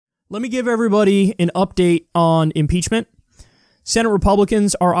Let me give everybody an update on impeachment. Senate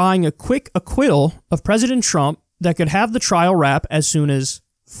Republicans are eyeing a quick acquittal of President Trump that could have the trial wrap as soon as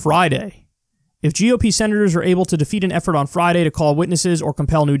Friday. If GOP senators are able to defeat an effort on Friday to call witnesses or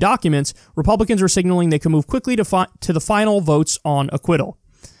compel new documents, Republicans are signaling they can move quickly to the final votes on acquittal.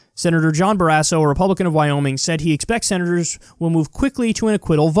 Senator John Barrasso, a Republican of Wyoming, said he expects senators will move quickly to an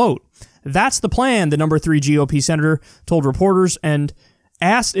acquittal vote. That's the plan, the number 3 GOP senator told reporters, and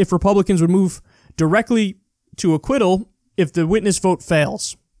asked if Republicans would move directly to acquittal if the witness vote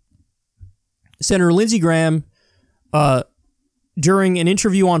fails. Senator Lindsey Graham, during an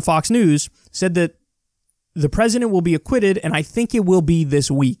interview on Fox News, said that the president will be acquitted, and I think it will be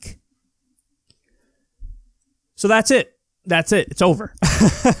this week. So that's it. That's it. It's over.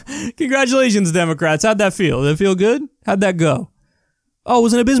 Congratulations, Democrats. How'd that feel? Did it feel good? How'd that go? Oh, it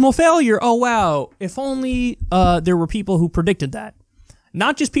was an abysmal failure. Oh, wow. If only there were people who predicted that.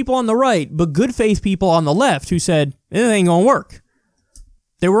 Not just people on the right, but good faith people on the left who said, it ain't gonna work.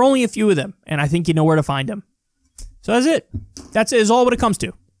 There were only a few of them, and I think you know where to find them. So that's it. That's it, is all what it comes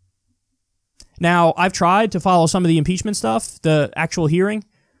to. Now, I've tried to follow some of the impeachment stuff, the actual hearing.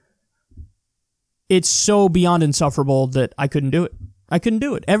 It's so beyond insufferable that I couldn't do it. I couldn't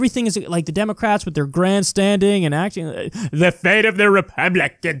do it. Everything is like the Democrats with their grandstanding and acting. The fate of the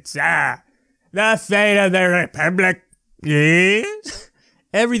Republicans. The fate of the Republic.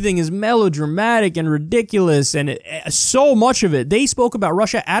 Everything is melodramatic and ridiculous, and so much of it. They spoke about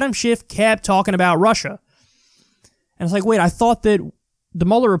Russia. Adam Schiff kept talking about Russia. And it's like, wait, I thought that the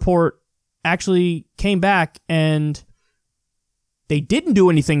Mueller report actually came back and they didn't do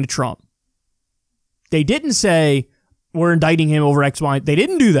anything to Trump. They didn't say, we're indicting him over X, Y. They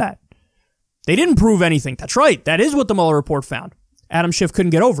didn't do that. They didn't prove anything. That's right. That is what the Mueller report found. Adam Schiff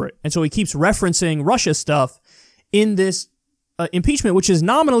couldn't get over it. And so he keeps referencing Russia stuff in this impeachment, which is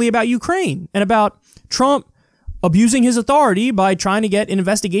nominally about Ukraine and about Trump abusing his authority by trying to get an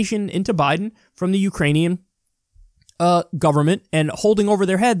investigation into Biden from the Ukrainian government and holding over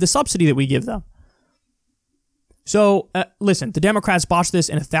their head the subsidy that we give them. So, listen, the Democrats botched this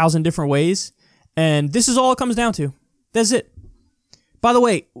in 1,000 different ways, and this is all it comes down to. That's it. By the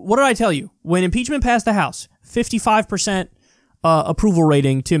way, what did I tell you? When impeachment passed the House, 55% approval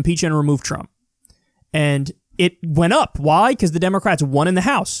rating to impeach and remove Trump. And it went up. Why? Because the Democrats won in the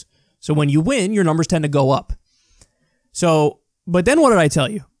House. So when you win, your numbers tend to go up. So, but then what did I tell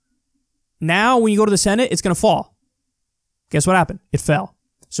you? Now, when you go to the Senate, it's going to fall. Guess what happened? It fell.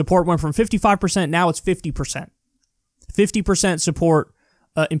 Support went from 55%, now it's 50%. 50% support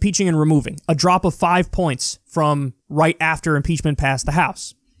impeaching and removing. A drop of 5 points from right after impeachment passed the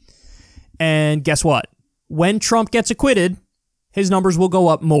House. And guess what? When Trump gets acquitted, his numbers will go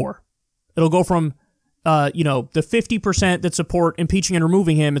up more. It'll go from, the 50% that support impeaching and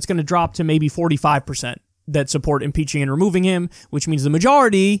removing him, it's going to drop to maybe 45% that support impeaching and removing him, which means the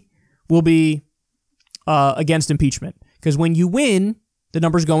majority will be against impeachment. Because when you win, the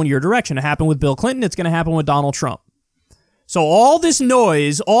numbers go in your direction. It happened with Bill Clinton. It's going to happen with Donald Trump. So all this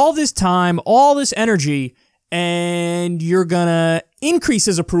noise, all this time, all this energy, and you're going to increase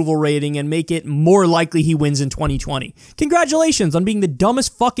his approval rating and make it more likely he wins in 2020. Congratulations on being the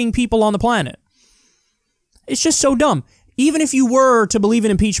dumbest fucking people on the planet. It's just so dumb. Even if you were to believe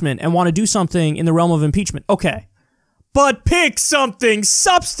in impeachment and want to do something in the realm of impeachment, okay. But pick something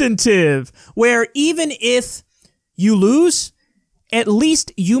substantive where even if you lose, at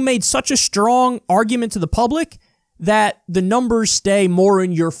least you made such a strong argument to the public that the numbers stay more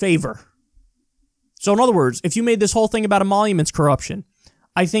in your favor. So in other words, if you made this whole thing about emoluments corruption,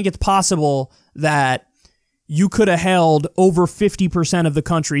 I think it's possible that you could have held over 50% of the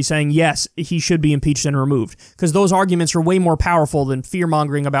country saying, yes, he should be impeached and removed. Because those arguments are way more powerful than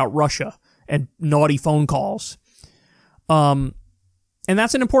fear-mongering about Russia and naughty phone calls. And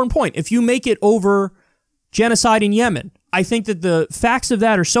that's an important point. If you make it over genocide in Yemen, I think that the facts of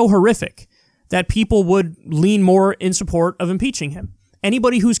that are so horrific that people would lean more in support of impeaching him.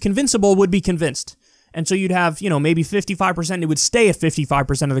 Anybody who's convincible would be convinced. And so you'd have, maybe 55%. It would stay at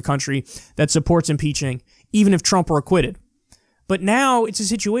 55% of the country that supports impeaching, even if Trump were acquitted. But now it's a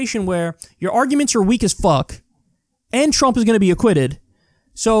situation where your arguments are weak as fuck, and Trump is going to be acquitted.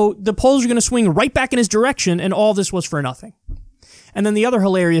 So the polls are going to swing right back in his direction, and all this was for nothing. And then the other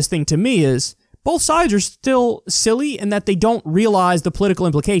hilarious thing to me is both sides are still silly in that they don't realize the political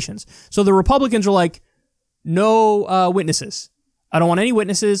implications. So the Republicans are like, no witnesses. I don't want any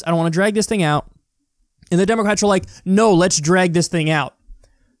witnesses. I don't want to drag this thing out. And the Democrats are like, no, let's drag this thing out.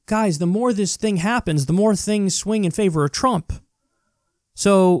 Guys, the more this thing happens, the more things swing in favor of Trump.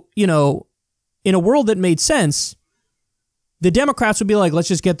 So, in a world that made sense, the Democrats would be like, let's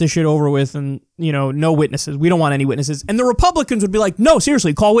just get this shit over with and, no witnesses. We don't want any witnesses. And the Republicans would be like, no,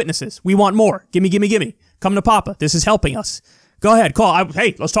 seriously, call witnesses. We want more. Gimme. Come to Papa. This is helping us. Go ahead, call.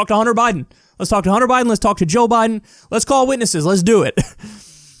 Hey, let's talk to Hunter Biden. Let's talk to Hunter Biden. Let's talk to Joe Biden. Let's call witnesses. Let's do it.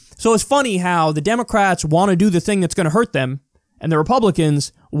 So it's funny how the Democrats want to do the thing that's going to hurt them, and the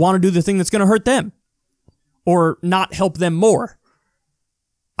Republicans want to do the thing that's going to hurt them or not help them more.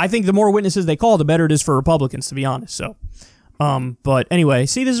 I think the more witnesses they call, the better it is for Republicans, to be honest. So, but anyway,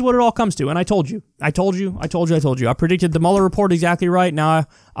 see, this is what it all comes to. And I told you. I predicted the Mueller report exactly right. Now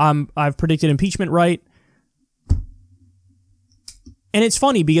I've predicted impeachment right. And it's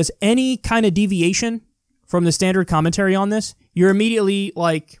funny because any kind of deviation from the standard commentary on this, you're immediately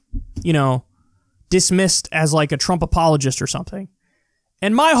dismissed as like a Trump apologist or something.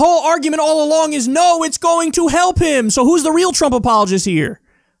 And my whole argument all along is no, it's going to help him. So who's the real Trump apologist here?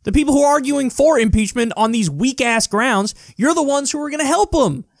 The people who are arguing for impeachment on these weak-ass grounds, you're the ones who are going to help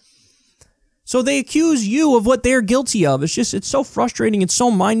him. So they accuse you of what they're guilty of. It's so frustrating. It's so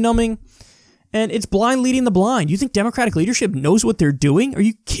mind-numbing. And it's blind leading the blind. You think Democratic leadership knows what they're doing? Are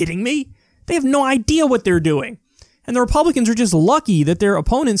you kidding me? They have no idea what they're doing. And the Republicans are just lucky that their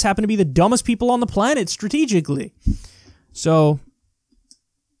opponents happen to be the dumbest people on the planet strategically. So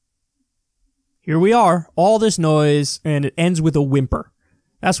here we are, all this noise, and it ends with a whimper.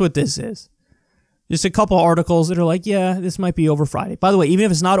 That's what this is. Just a couple articles that are like, yeah, this might be over Friday. By the way, even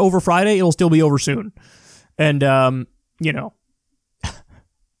if it's not over Friday, it'll still be over soon. And,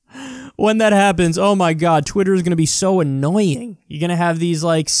 when that happens, oh my God, Twitter is going to be so annoying. You're going to have these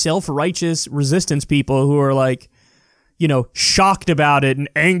like self-righteous resistance people who are like, shocked about it and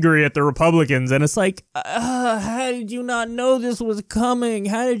angry at the Republicans. And it's like, how did you not know this was coming?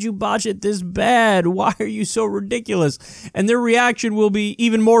 How did you botch it this bad? Why are you so ridiculous? And their reaction will be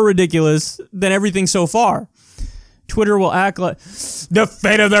even more ridiculous than everything so far. Twitter will act like the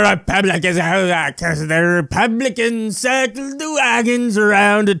fate of the Republicans because the Republicans circled the wagons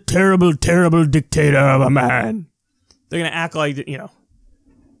around a terrible, terrible dictator of a man. They're going to act like,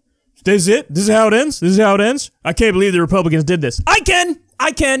 this is it? This is how it ends? This is how it ends? I can't believe the Republicans did this. I can.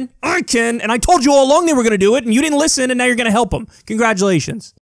 And I told you all along they were going to do it, and you didn't listen, and now you're going to help them. Congratulations.